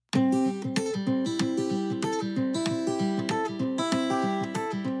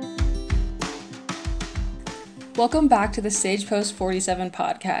Welcome back to the Sage Post 47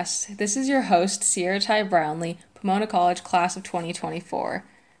 podcast. This is your host, Sierra Ty Brownlee, Pomona College Class of 2024.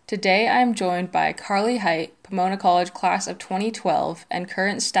 Today I am joined by Carly Height, Pomona College Class of 2012 and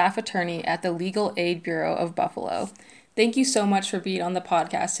current staff attorney at the Legal Aid Bureau of Buffalo. Thank you so much for being on the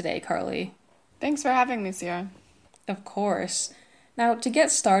podcast today, Carly. Thanks for having me, Sierra. Of course. Now, to get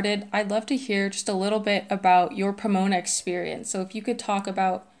started, I'd love to hear just a little bit about your Pomona experience. So if you could talk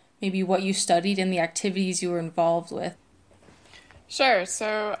about maybe what you studied and the activities you were involved with. Sure.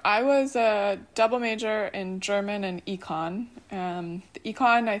 So I was a double major in German and econ. The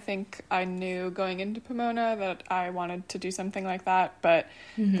econ, I think I knew going into Pomona that I wanted to do something like that, but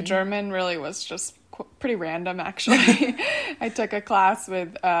the German really was just pretty random, actually. I took a class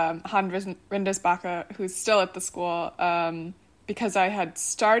with Hans Rindesbacher, who's still at the school, because I had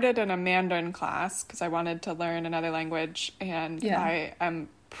started in a Mandarin class because I wanted to learn another language, and I am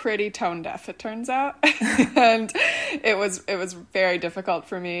pretty tone deaf, it turns out. And it was very difficult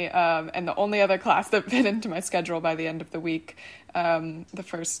for me. And the only other class that fit into my schedule by the end of the week, the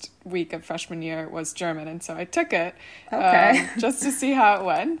first week of freshman year, was German. And so I took it just to see how it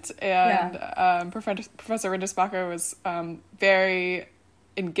went. And Professor Rindesbacher was very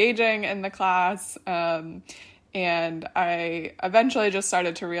engaging in the class. And I eventually just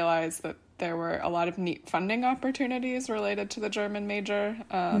started to realize that there were a lot of neat funding opportunities related to the German major,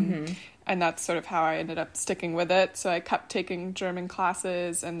 and that's sort of how I ended up sticking with it. So I kept taking German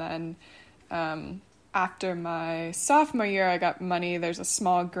classes, and then after my sophomore year, I got money. There's a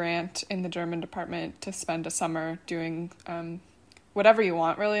small grant in the German department to spend a summer doing whatever you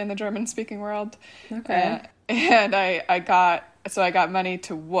want, really, in the German-speaking world. Okay. And I got money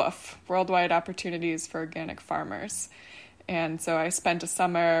to WOOF, Worldwide Opportunities for Organic Farmers. And so I spent a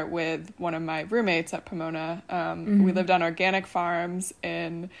summer with one of my roommates at Pomona. We lived on organic farms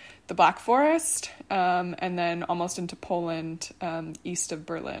in the Black Forest, and then almost into Poland, east of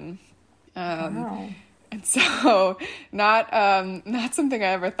Berlin. Wow. And so not something I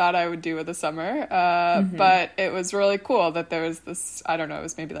ever thought I would do with the summer, but it was really cool that there was this, I don't know, it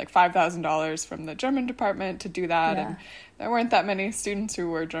was maybe like $5,000 from the German department to do that. Yeah. And there weren't that many students who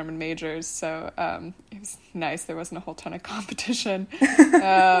were German majors, so it was nice. There wasn't a whole ton of competition.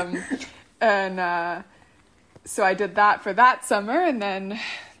 So I did that for that summer, and then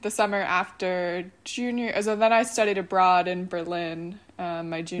the summer after so then I studied abroad in Berlin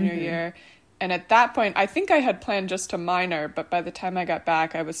my junior year. And at that point, I think I had planned just to minor, but by the time I got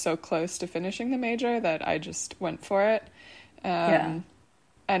back, I was so close to finishing the major that I just went for it.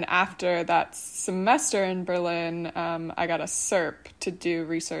 And after that semester in Berlin, I got a CERP to do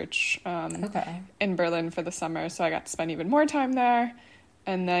research in Berlin for the summer, so I got to spend even more time there.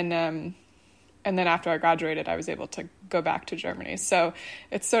 And then after I graduated, I was able to go back to Germany. So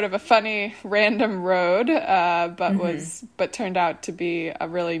it's sort of a funny, random road, but turned out to be a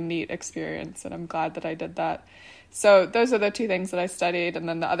really neat experience, and I'm glad that I did that. So those are the two things that I studied, and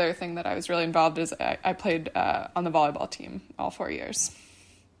then the other thing that I was really involved is I played on the volleyball team all 4 years.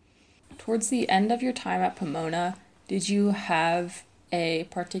 Towards the end of your time at Pomona, did you have a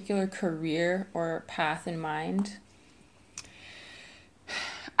particular career or path in mind?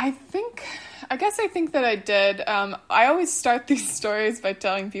 I guess I think that I did. I always start these stories by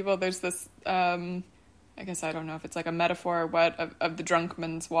telling people there's this, I guess I don't know if it's like a metaphor or what, of the drunk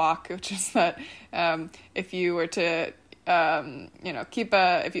man's walk, which is that if you were to,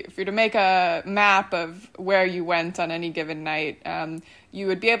 if you were to make a map of where you went on any given night, you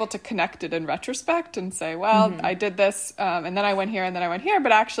would be able to connect it in retrospect and say, well, I did this, and then I went here, and then I went here.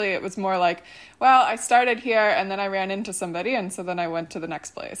 But actually, it was more like, well, I started here, and then I ran into somebody, and so then I went to the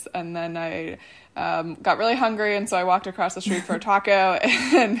next place. And then I got really hungry, and so I walked across the street for a taco.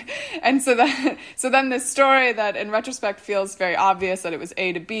 And so then this story that in retrospect feels very obvious that it was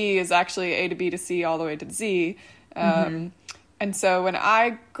A to B is actually A to B to C all the way to Z. And so when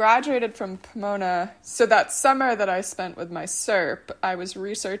I graduated from Pomona, so that summer that I spent with my CERP, I was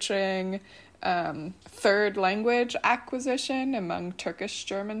researching third language acquisition among Turkish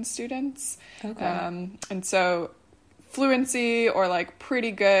German students. Okay. And so fluency or like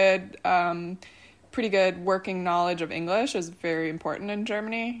pretty good working knowledge of English is very important in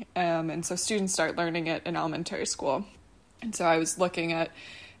Germany. And so students start learning it in elementary school. And so I was looking at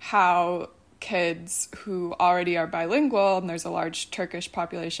how kids who already are bilingual, and there's a large Turkish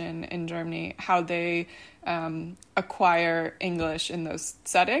population in Germany, how they acquire English in those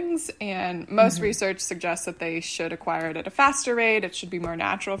settings. And most research suggests that they should acquire it at a faster rate. It should be more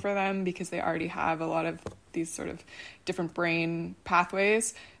natural for them because they already have a lot of these sort of different brain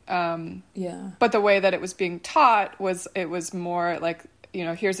pathways. But the way that it was being taught was, it was more like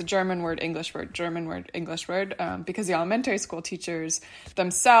here's a German word, English word, German word, English word, because the elementary school teachers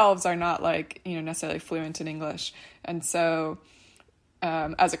themselves are not like, necessarily fluent in English. And so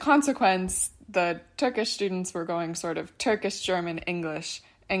as a consequence, the Turkish students were going sort of Turkish, German, English,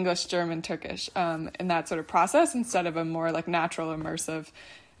 English, German, Turkish, in that sort of process, instead of a more like natural, immersive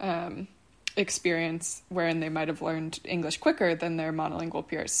experience wherein they might have learned English quicker than their monolingual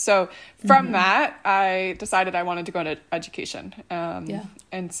peers. So from that, I decided I wanted to go into education.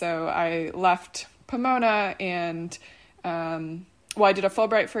 And so I left Pomona and, I did a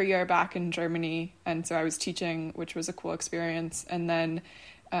Fulbright for a year back in Germany. And so I was teaching, which was a cool experience. And then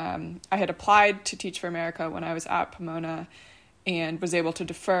I had applied to Teach for America when I was at Pomona and was able to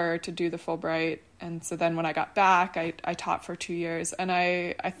defer to do the Fulbright. And so then when I got back, I taught for 2 years. And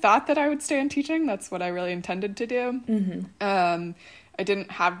I thought that I would stay in teaching. That's what I really intended to do. I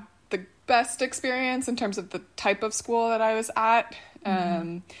didn't have the best experience in terms of the type of school that I was at.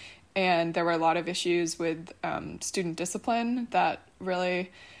 And there were a lot of issues with student discipline that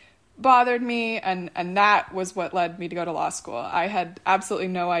really bothered me, and that was what led me to go to law school. I had absolutely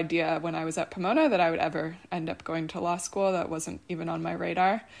no idea when I was at Pomona that I would ever end up going to law school. That wasn't even on my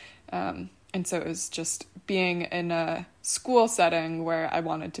radar. And so it was just being in a school setting where I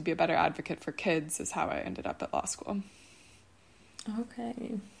wanted to be a better advocate for kids is how I ended up at law school.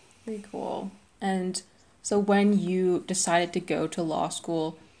 Okay, very cool. And so when you decided to go to law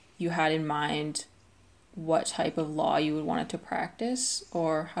school, you had in mind what type of law you would want it to practice,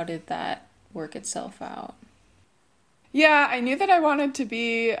 or how did that work itself out? Yeah, I knew that I wanted to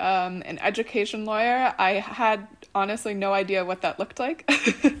be an education lawyer. I had honestly no idea what that looked like.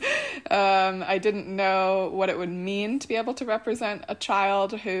 I didn't know what it would mean to be able to represent a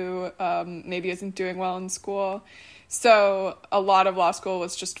child who maybe isn't doing well in school. So a lot of law school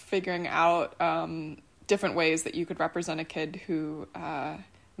was just figuring out different ways that you could represent a kid who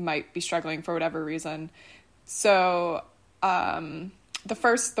might be struggling for whatever reason. So the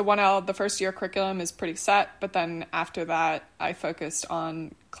first year curriculum is pretty set, but then after that I focused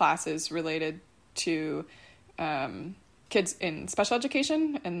on classes related to kids in special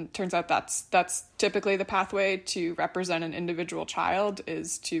education, and turns out that's typically the pathway to represent an individual child,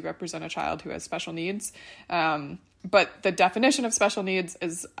 is to represent a child who has special needs. But the definition of special needs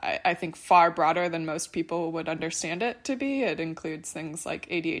is, I think, far broader than most people would understand it to be. It includes things like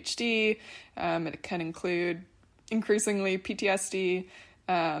ADHD. It can include increasingly PTSD.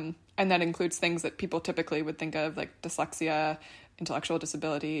 And that includes things that people typically would think of, like dyslexia, intellectual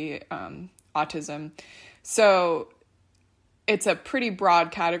disability, autism. So it's a pretty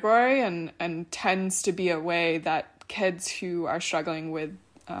broad category and tends to be a way that kids who are struggling with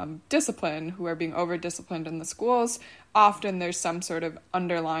discipline, who are being over-disciplined in the schools, often there's some sort of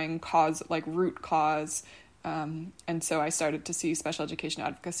underlying cause, like root cause. And so I started to see special education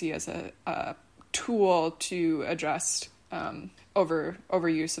advocacy as a tool to address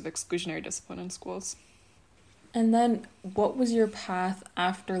overuse of exclusionary discipline in schools. And then what was your path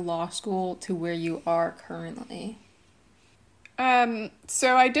after law school to where you are currently?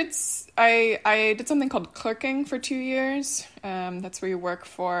 So I did something called clerking for 2 years. That's where you work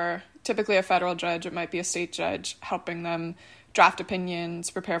for typically a federal judge. It might be a state judge, helping them draft opinions,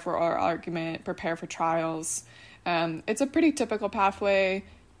 prepare for oral argument, prepare for trials. It's a pretty typical pathway,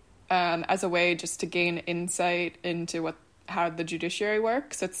 as a way just to gain insight into how the judiciary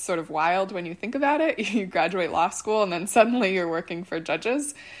works. It's sort of wild when you think about it. You graduate law school and then suddenly you're working for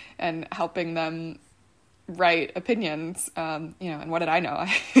judges and helping them write opinions, and what did I know?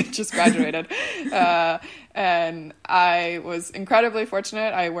 I just graduated. And I was incredibly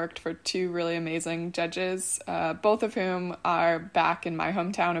fortunate. I worked for 2 really amazing judges, both of whom are back in my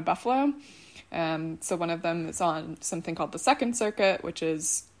hometown of Buffalo. So one of them is on something called the Second Circuit, which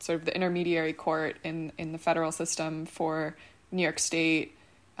is sort of the intermediary court in the federal system for New York State,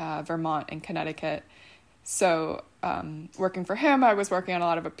 Vermont, and Connecticut. So working for him, I was working on a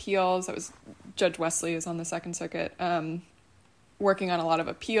lot of appeals. Judge Wesley is on the Second Circuit, working on a lot of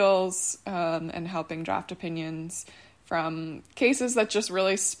appeals and helping draft opinions from cases that just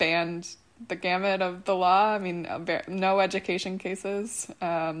really spanned the gamut of the law. I mean, no education cases.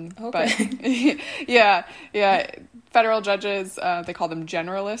 But yeah. Federal judges, they call them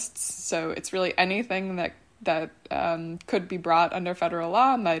generalists. So it's really anything that could be brought under federal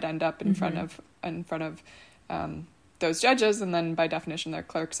law might end up in front of those judges, and then by definition they're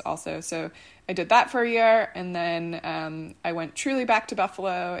clerks also. So I did that for a year, and then I went truly back to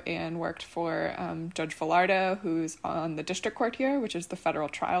Buffalo and worked for Judge Villardo, who's on the district court here, which is the federal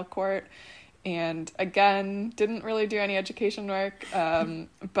trial court. And again, didn't really do any education work,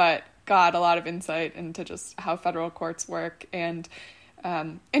 but got a lot of insight into just how federal courts work. And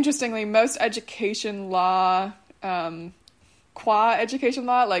Interestingly, most education law, qua education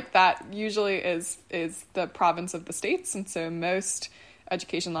law, like that usually is the province of the states. And so most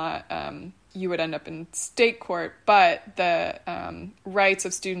education law, you would end up in state court, but the rights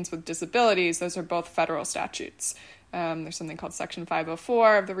of students with disabilities, those are both federal statutes. There's something called Section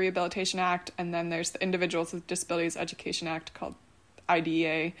 504 of the Rehabilitation Act, and then there's the Individuals with Disabilities Education Act called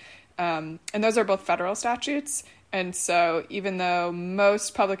IDEA. And those are both federal statutes. And so even though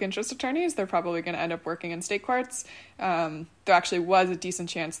most public interest attorneys, they're probably going to end up working in state courts, there actually was a decent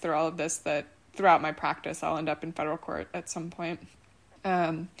chance through all of this that throughout my practice, I'll end up in federal court at some point.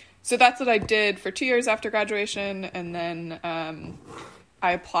 So that's what I did for 2 years after graduation. And then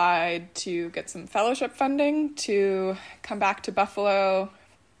I applied to get some fellowship funding to come back to Buffalo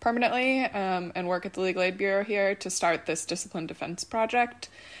permanently and work at the Legal Aid Bureau here to start this discipline defense project.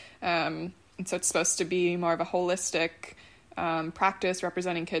 And so it's supposed to be more of a holistic practice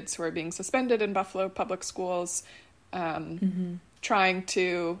representing kids who are being suspended in Buffalo public schools, trying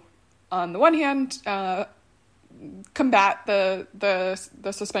to, on the one hand, combat the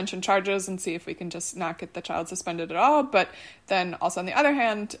suspension charges and see if we can just not get the child suspended at all. But then also on the other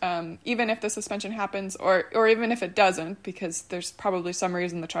hand, even if the suspension happens or even if it doesn't, because there's probably some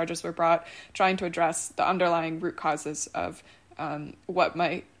reason the charges were brought, trying to address the underlying root causes of what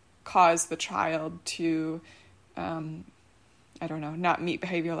might cause the child to, not meet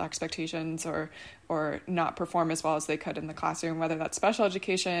behavioral expectations or not perform as well as they could in the classroom, whether that's special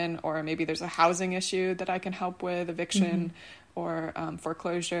education or maybe there's a housing issue that I can help with, eviction or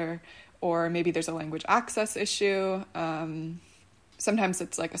foreclosure, or maybe there's a language access issue. Sometimes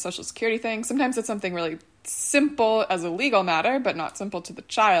it's like a social security thing. Sometimes it's something really simple as a legal matter, but not simple to the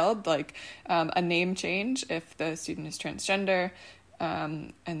child, like a name change if the student is transgender,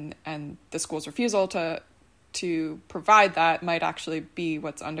 and the school's refusal to provide that might actually be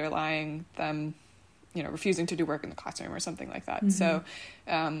what's underlying them, refusing to do work in the classroom or something like that. So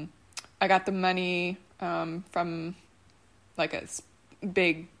I got the money from like a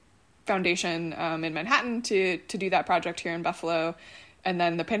big foundation in Manhattan to do that project here in Buffalo. And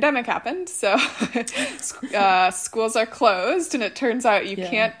then the pandemic happened, so schools are closed, and it turns out you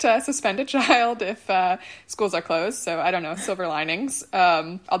can't suspend a child if schools are closed. So I don't know, silver linings.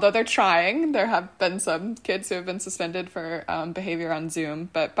 Although they're trying, there have been some kids who have been suspended for behavior on Zoom,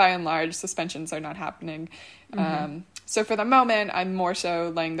 but by and large, suspensions are not happening. So for the moment, I'm more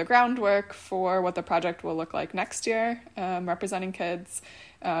so laying the groundwork for what the project will look like next year, representing kids.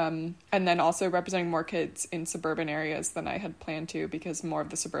 And then also representing more kids in suburban areas than I had planned to, because more of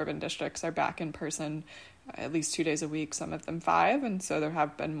the suburban districts are back in person at least 2 days a week, some of them 5. And so there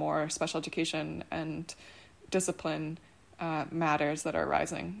have been more special education and discipline matters that are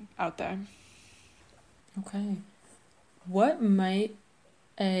rising out there. Okay. What might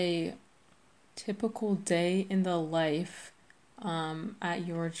a typical day in the life at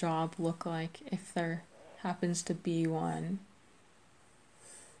your job look like, if there happens to be one?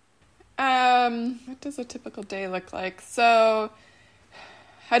 What does a typical day look like? So,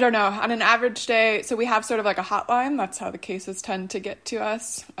 I don't know. On an average day, so we have sort of like a hotline. That's how the cases tend to get to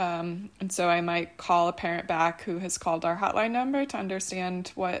us. And so I might call a parent back who has called our hotline number to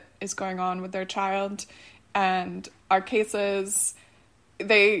understand what is going on with their child. And our cases,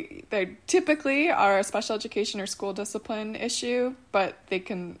 they typically are a special education or school discipline issue, but they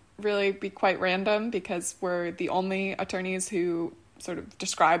can really be quite random because we're the only attorneys who sort of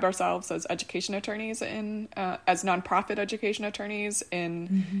describe ourselves as education attorneys as nonprofit education attorneys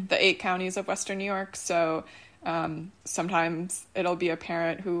in the 8 counties of Western New York. So sometimes it'll be a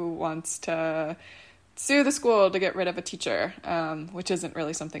parent who wants to sue the school to get rid of a teacher, which isn't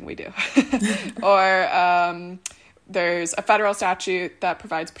really something we do. Or there's a federal statute that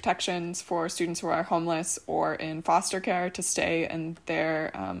provides protections for students who are homeless or in foster care to stay in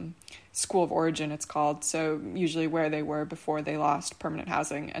their school of origin, it's called. So usually where they were before they lost permanent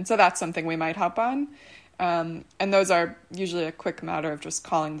housing. And so that's something we might help on. And those are usually a quick matter of just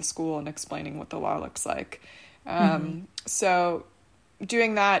calling the school and explaining what the law looks like. So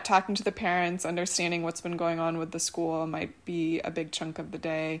doing that, talking to the parents, understanding what's been going on with the school might be a big chunk of the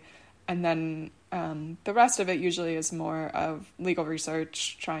day. And then the rest of it usually is more of legal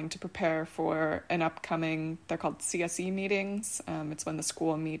research, trying to prepare for an upcoming, they're called CSE meetings. It's when the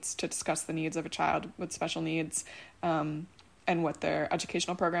school meets to discuss the needs of a child with special needs and what their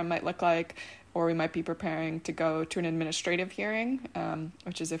educational program might look like. Or we might be preparing to go to an administrative hearing,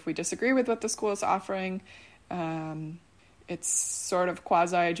 which is if we disagree with what the school is offering. It's sort of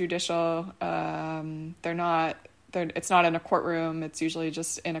quasi-judicial. They're not it's not in a courtroom. It's usually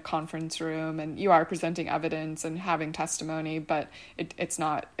just in a conference room, and you are presenting evidence and having testimony, but it's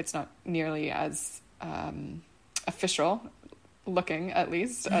not nearly as official looking, at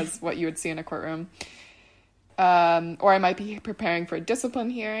least, as what you would see in a courtroom. Or I might be preparing for a discipline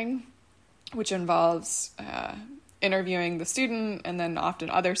hearing, which involves interviewing the student and then often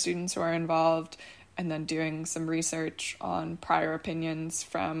other students who are involved, and then doing some research on prior opinions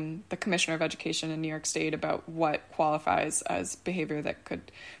from the Commissioner of Education in New York State about what qualifies as behavior that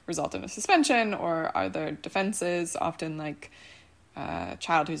could result in a suspension, or are there defenses, often like a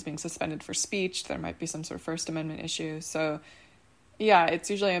child who's being suspended for speech. There might be some sort of First Amendment issue. So yeah, it's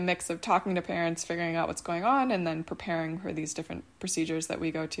usually a mix of talking to parents, figuring out what's going on, and then preparing for these different procedures that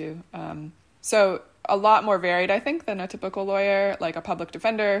we go to. So a lot more varied, I think, than a typical lawyer, like a public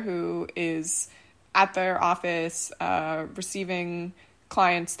defender who is at their office, receiving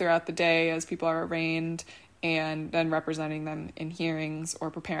clients throughout the day as people are arraigned, and then representing them in hearings or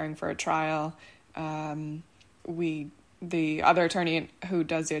preparing for a trial. The other attorney who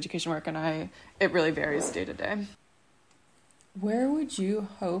does the education work, and it really varies day to day. Where would you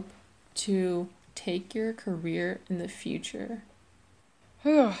hope to take your career in the future?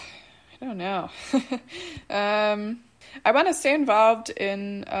 I don't know. I want to stay involved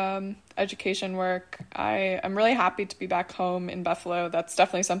in education work. I'm really happy to be back home in Buffalo. That's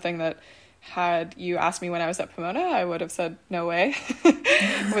definitely something that, had you asked me when I was at Pomona, I would have said no way.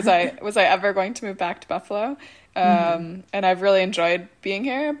 Was I ever going to move back to Buffalo? And I've really enjoyed being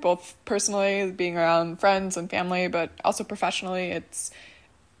here, both personally, being around friends and family, but also professionally.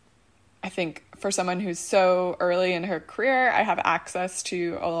 I think for someone who's so early in her career, I have access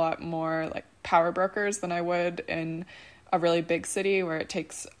to a lot more like power brokers than I would in a really big city where it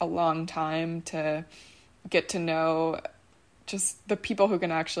takes a long time to get to know just the people who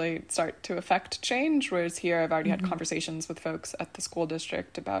can actually start to affect change. Whereas here, I've already had conversations with folks at the school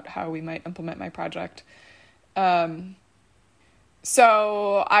district about how we might implement my project.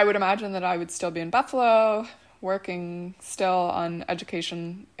 So I would imagine that I would still be in Buffalo, working still on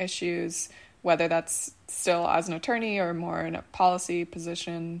education issues, whether that's still as an attorney or more in a policy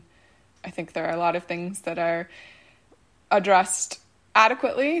position. I think there are a lot of things that are addressed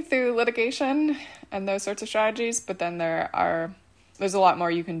adequately through litigation and those sorts of strategies, but then there's a lot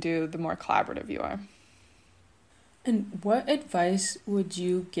more you can do the more collaborative you are. And what advice would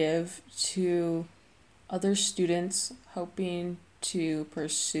you give to other students hoping to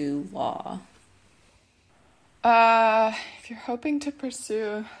pursue law? If you're hoping to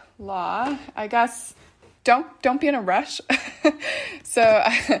pursue law, I guess don't be in a rush. So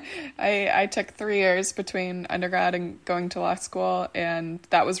I took 3 years between undergrad and going to law school, and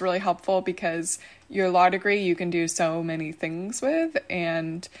that was really helpful because your law degree you can do so many things with,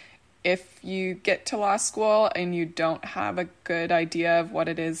 and if you get to law school and you don't have a good idea of what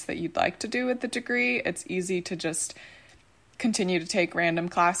it is that you'd like to do with the degree, it's easy to just continue to take random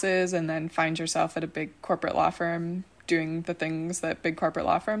classes and then find yourself at a big corporate law firm doing the things that big corporate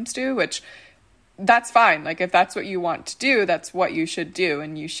law firms do, which that's fine. Like if that's what you want to do, that's what you should do,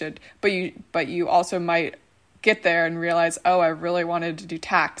 and you should, but you also might get there and realize, oh, I really wanted to do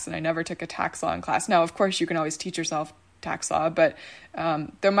tax and I never took a tax law in class. Now, of course, you can always teach yourself tax law, but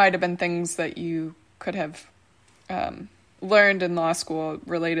there might have been things that you could have learned in law school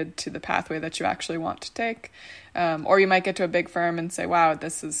related to the pathway that you actually want to take. Or you might get to a big firm and say, wow,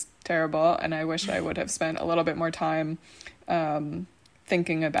 this is terrible, and I wish I would have spent a little bit more time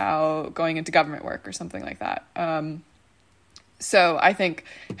thinking about going into government work or something like that. So I think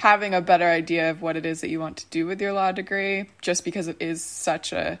having a better idea of what it is that you want to do with your law degree, just because it is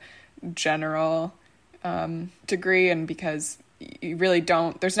such a general degree, and because you really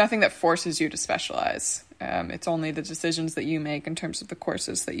there's nothing that forces you to specialize. It's only the decisions that you make in terms of the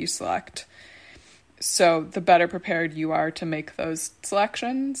courses that you select. So the better prepared you are to make those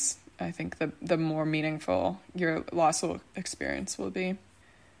selections, I think the more meaningful your law school experience will be.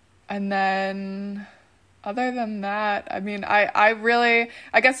 And then other than that, I mean, I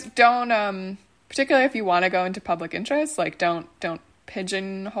guess don't, particularly if you want to go into public interest, like don't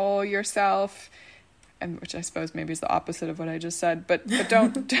pigeonhole yourself, and which I suppose maybe is the opposite of what I just said, but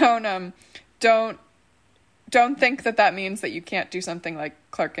don't think that means that you can't do something like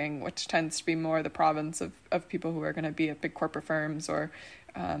clerking, which tends to be more the province of people who are going to be at big corporate firms, or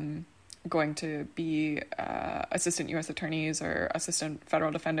going to be assistant U.S. attorneys or assistant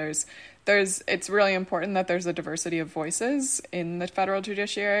federal defenders. It's really important that there's a diversity of voices in the federal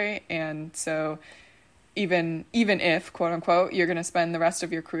judiciary, and so even if, quote unquote, you're going to spend the rest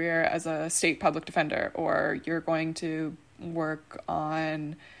of your career as a state public defender, or you're going to work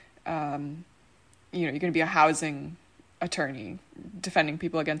on you're going to be a housing attorney defending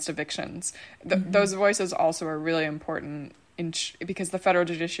people against evictions. Those voices also are really important because the federal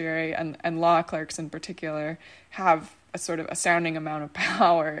judiciary and law clerks in particular have a sort of astounding amount of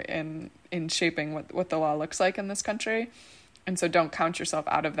power in shaping what the law looks like in this country. And so don't count yourself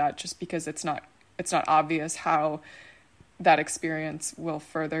out of that just because it's not obvious how that experience will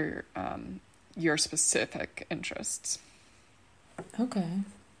further your specific interests. Okay.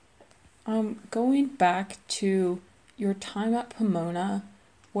 Going back to your time at Pomona,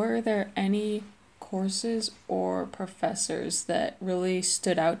 were there any courses or professors that really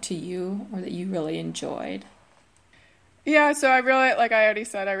stood out to you or that you really enjoyed? Yeah, so I really, like I already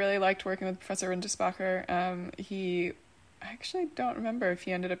said, I really liked working with Professor Rindisbacher. I actually don't remember if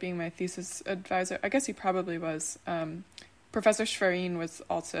he ended up being my thesis advisor. I guess he probably was. Professor Schwerin was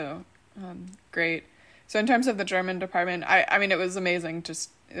also great. So in terms of the German department, I mean, it was amazing. Just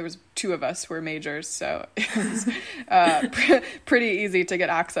there was 2 of us who were majors, so it was pretty easy to get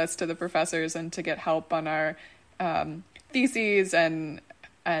access to the professors and to get help on our theses. And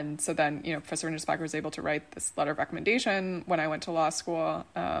so then, Professor Rindisbacher was able to write this letter of recommendation when I went to law school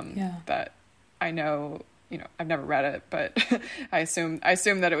that I know, I've never read it, but I assume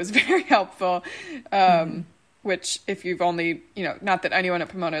that it was very helpful. Which if you've only, not that anyone at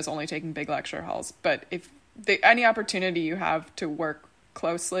Pomona is only taking big lecture halls, but if any opportunity you have to work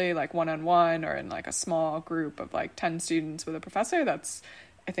closely, like one-on-one or in like a small group of like 10 students with a professor,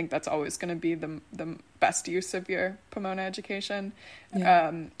 I think that's always going to be the best use of your Pomona education. Yeah.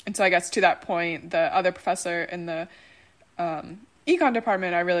 And so I guess to that point, the other professor in the econ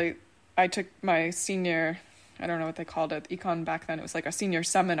department, I took my senior, I don't know what they called it, econ back then, it was like a senior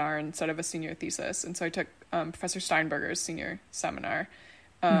seminar instead of a senior thesis. And so I took Professor Steinberger's senior seminar.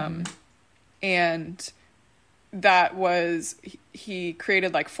 And that was, he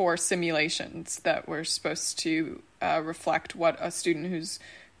created like 4 simulations that were supposed to reflect what a student who's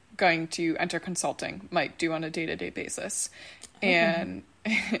going to enter consulting might do on a day-to-day basis. And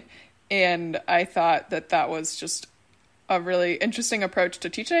I thought that was just a really interesting approach to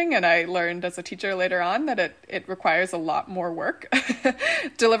teaching. And I learned as a teacher later on that it requires a lot more work.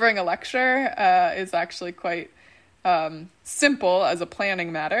 Delivering a lecture is actually quite simple as a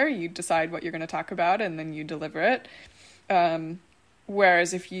planning matter. You decide what you're going to talk about and then you deliver it.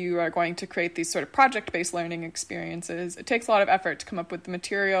 Whereas if you are going to create these sort of project-based learning experiences, it takes a lot of effort to come up with the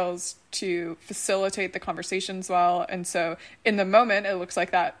materials to facilitate the conversations well. And so in the moment, it looks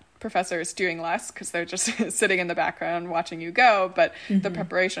like that professor is doing less because they're just sitting in the background watching you go, but the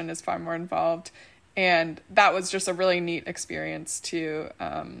preparation is far more involved. And that was just a really neat experience to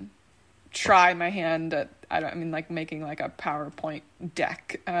try my hand at, like making like a PowerPoint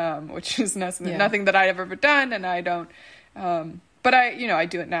deck, which is nothing that I've ever done. And I don't, but I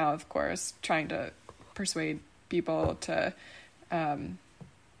do it now, of course, trying to persuade people to,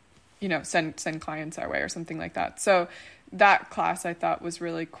 send clients our way or something like that. So that class I thought was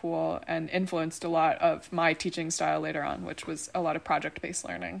really cool and influenced a lot of my teaching style later on, which was a lot of project-based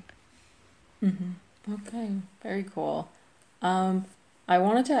learning. Okay, very cool. I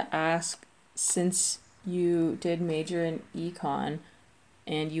wanted to ask, since you did major in econ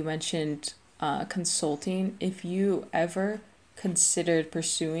and you mentioned consulting, if you ever considered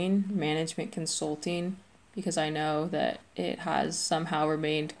pursuing management consulting, because I know that it has somehow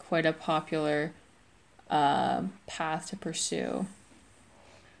remained quite a popular path to pursue.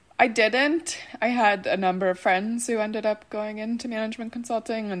 I didn't. I had a number of friends who ended up going into management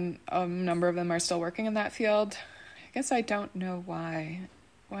consulting, and a number of them are still working in that field. I guess I don't know why.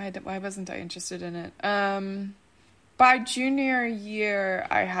 Why wasn't I interested in it? By junior year,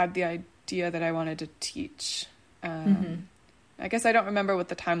 I had the idea that I wanted to teach. I guess I don't remember what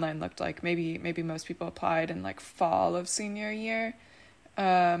the timeline looked like. Maybe most people applied in like fall of senior year.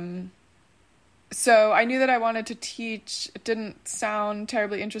 So I knew that I wanted to teach. It didn't sound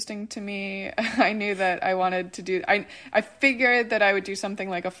terribly interesting to me. I knew that I wanted to do, I figured that I would do something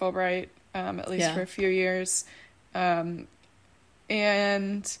like a Fulbright, at least for a few years. And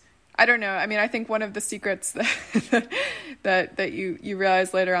I don't know. I mean, I think one of the secrets that you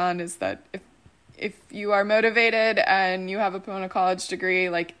realize later on is that if you are motivated and you have a Pomona College degree,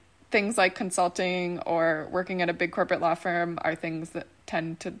 like things like consulting or working at a big corporate law firm are things that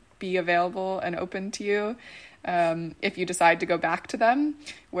tend to be available and open to you if you decide to go back to them.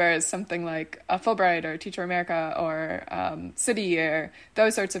 Whereas something like a Fulbright or Teach for America or City Year,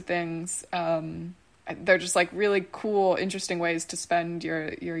 those sorts of things, they're just like really cool, interesting ways to spend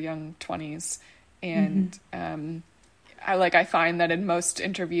your young 20s. And I find that in most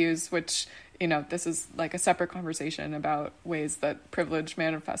interviews, which, this is like a separate conversation about ways that privilege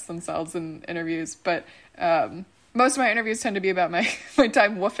manifests themselves in interviews, but most of my interviews tend to be about my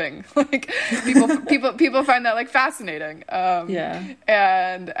time woofing. Like people find that like fascinating. And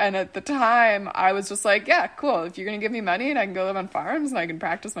at the time I was just like, yeah, cool. If you're going to give me money and I can go live on farms and I can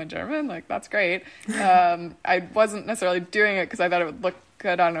practice my German, like that's great. I wasn't necessarily doing it because I thought it would look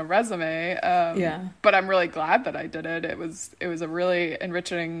good on a resume. But I'm really glad that I did it. It was a really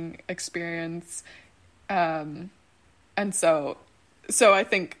enriching experience. And so I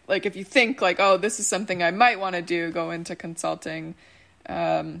think, like, if you think like, oh, this is something I might want to do, go into consulting,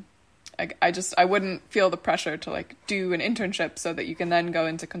 I wouldn't feel the pressure to like do an internship so that you can then go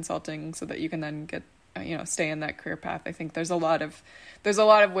into consulting so that you can then get, stay in that career path. I think there's a lot of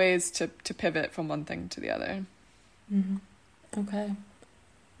ways to pivot from one thing to the other. Mm-hmm. Okay.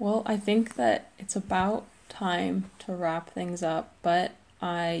 Well, I think that it's about time to wrap things up, but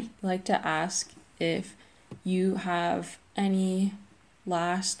I like to ask if you have any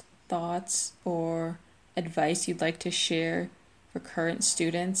last thoughts or advice you'd like to share for current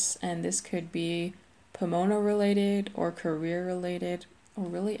students, and this could be Pomona related or career related or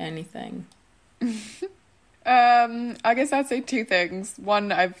really anything. I guess I'd say two things.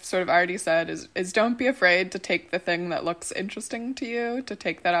 One, I've sort of already said is don't be afraid to take the thing that looks interesting to you, to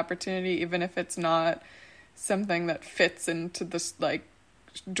take that opportunity, even if it's not something that fits into this like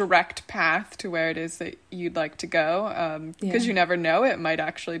direct path to where it is that you'd like to go, because you never know, it might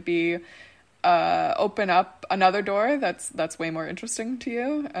actually be open up another door that's way more interesting to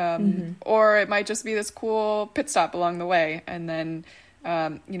you, or it might just be this cool pit stop along the way, and then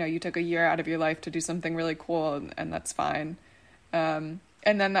you took a year out of your life to do something really cool, and that's fine. And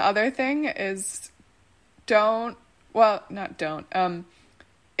then the other thing is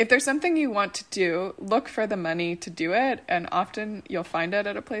if there's something you want to do, look for the money to do it, and often you'll find it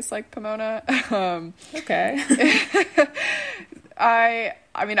at a place like Pomona. Okay. I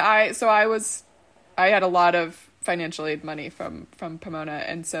had a lot of financial aid money from Pomona,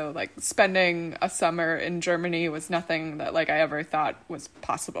 and so like spending a summer in Germany was nothing that like I ever thought was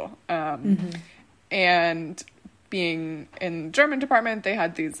possible. And being in the German department, they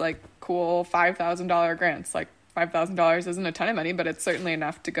had these like cool $5,000 grants. Like $5,000 isn't a ton of money, but it's certainly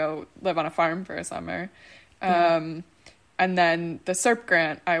enough to go live on a farm for a summer. And then the SERP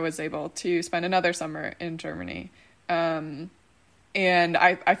grant, I was able to spend another summer in Germany. And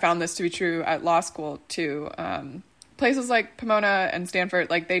I found this to be true at law school too. Places like Pomona and Stanford,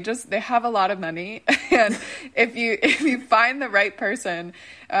 like they have a lot of money. And if you find the right person,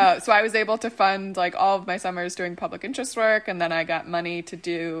 so I was able to fund like all of my summers doing public interest work. And then I got money to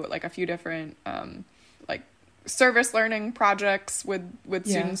do like a few different, like service learning projects with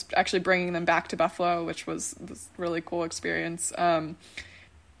students, actually bringing them back to Buffalo, which was this really cool experience.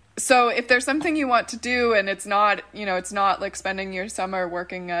 So if there's something you want to do and it's not like spending your summer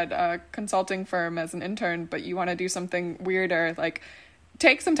working at a consulting firm as an intern, but you want to do something weirder, like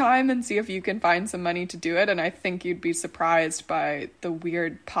take some time and see if you can find some money to do it. And I think you'd be surprised by the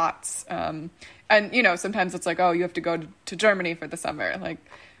weird pots. And, sometimes it's like, oh, you have to go to Germany for the summer. Like,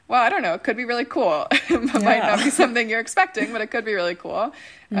 well, I don't know. It could be really cool. It might not be something you're expecting, but it could be really cool.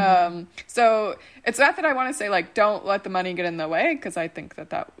 So it's not that I want to say, like, don't let the money get in the way, because I think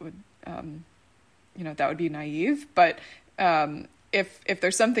that would, that would be naive. But if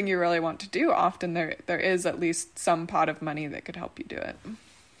there's something you really want to do, often there is at least some pot of money that could help you do it.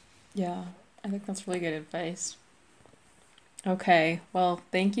 Yeah, I think that's really good advice. Okay, well,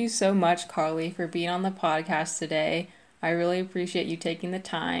 thank you so much, Carly, for being on the podcast today. I really appreciate you taking the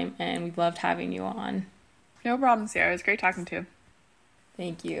time, and we loved having you on. No problem, Sierra. It was great talking to you.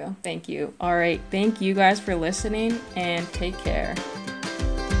 Thank you. All right. Thank you guys for listening, and take care.